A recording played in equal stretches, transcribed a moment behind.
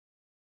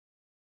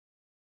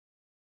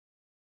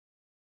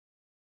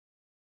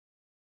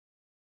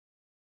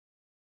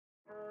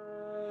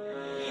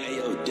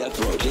death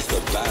row, just a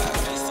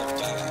vibe.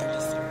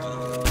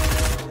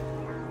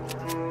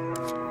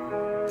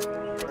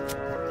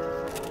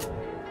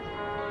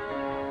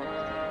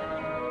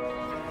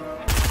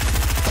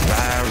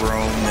 Bad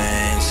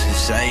romance,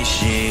 say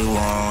she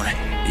won't.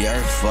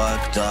 You're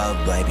fucked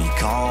up, baby,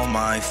 call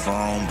my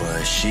phone,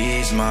 but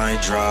she's my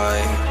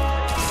drive.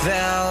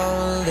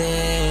 Fell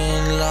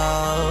in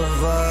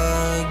love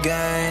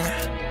again.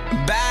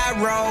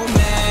 Bad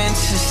romance,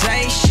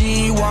 say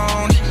she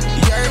won't.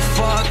 You're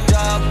fucked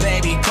up,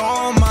 baby,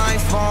 call my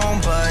phone,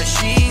 but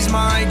she's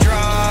my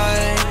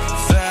drive.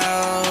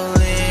 Fell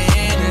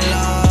in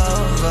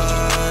love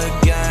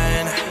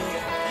again.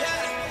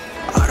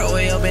 All the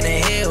way up in the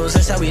hills,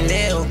 that's how we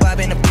live,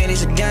 popping the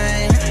bitties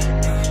again.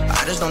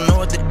 I just don't know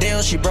what the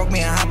deal, she broke me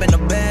and hop in the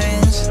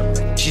Benz.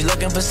 She's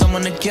looking for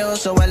someone to kill,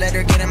 so I let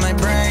her get in my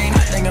brain.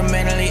 I think I'm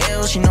mentally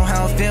ill, she know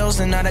how it feels,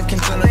 and out of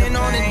control. I've been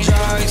on the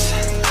drugs,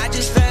 I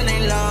just fell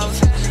in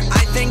love.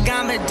 I think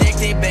I'm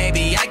addicted,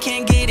 baby, I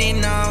can't get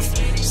enough.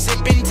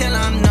 Sipping till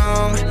I'm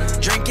numb,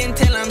 drinking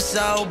till I'm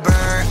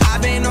sober.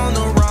 I've been on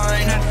the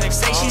run,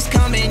 say she's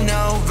coming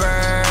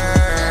over.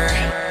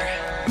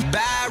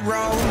 Bad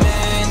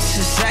romance,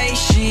 say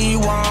she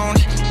won't.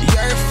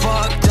 You're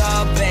fucked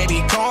up,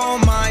 baby, call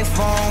my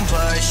phone,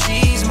 but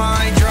she's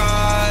my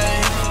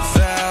drive.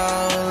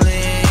 Fell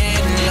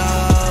in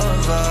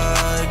love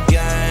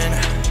again.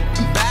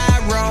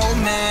 Bad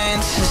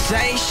romance,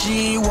 say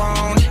she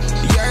won't.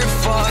 You're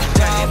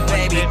fucked up,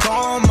 baby,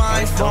 call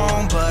my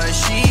phone, but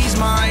she's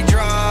my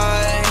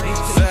drive.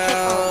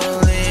 Fell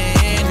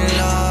in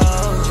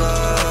love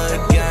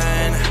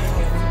again.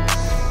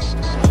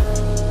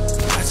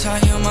 I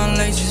tie on my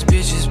laces,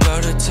 bitches,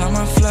 by the time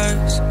I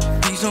flex.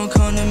 Please don't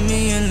come to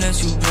me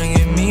unless you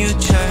bringing me a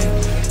check.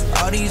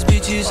 All these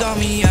bitches on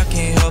me, I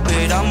can't help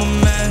it, I'm a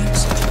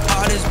mess.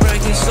 Heart is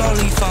breaking,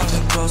 slowly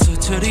falling closer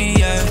to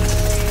the edge.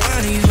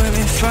 All these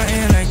women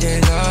fighting like they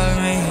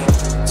love me.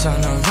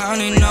 Turn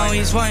around and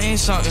always wanting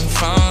something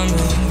from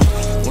me.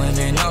 When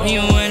they know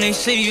you, when they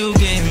see you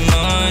getting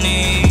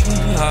money.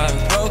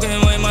 Heartbroken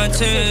with my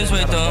tears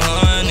with the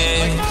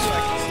honey.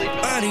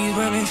 All these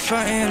women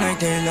fighting like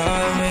they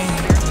love me.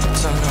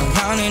 Turn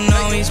around and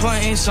always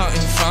wanting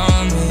something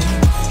from me.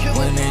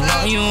 When they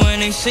know you, when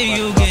they see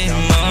you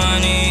getting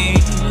money.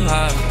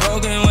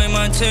 Heartbroken with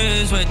my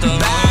tears with the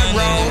honey. Bad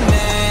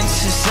romance,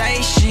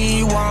 say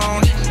she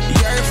won't.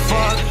 You're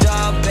fucked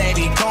up,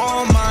 baby,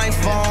 call my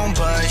phone,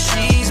 but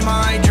she's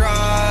my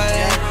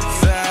drive.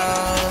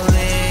 Fell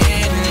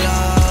in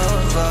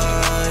love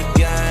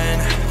again.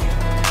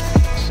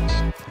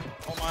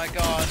 Oh my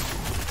god.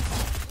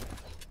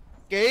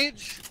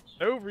 Gage?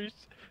 Ovaries.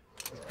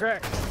 It's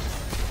cracked.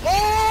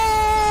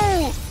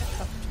 Oh!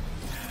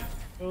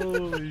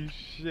 Holy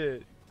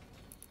shit.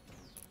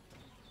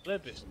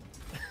 Flip it.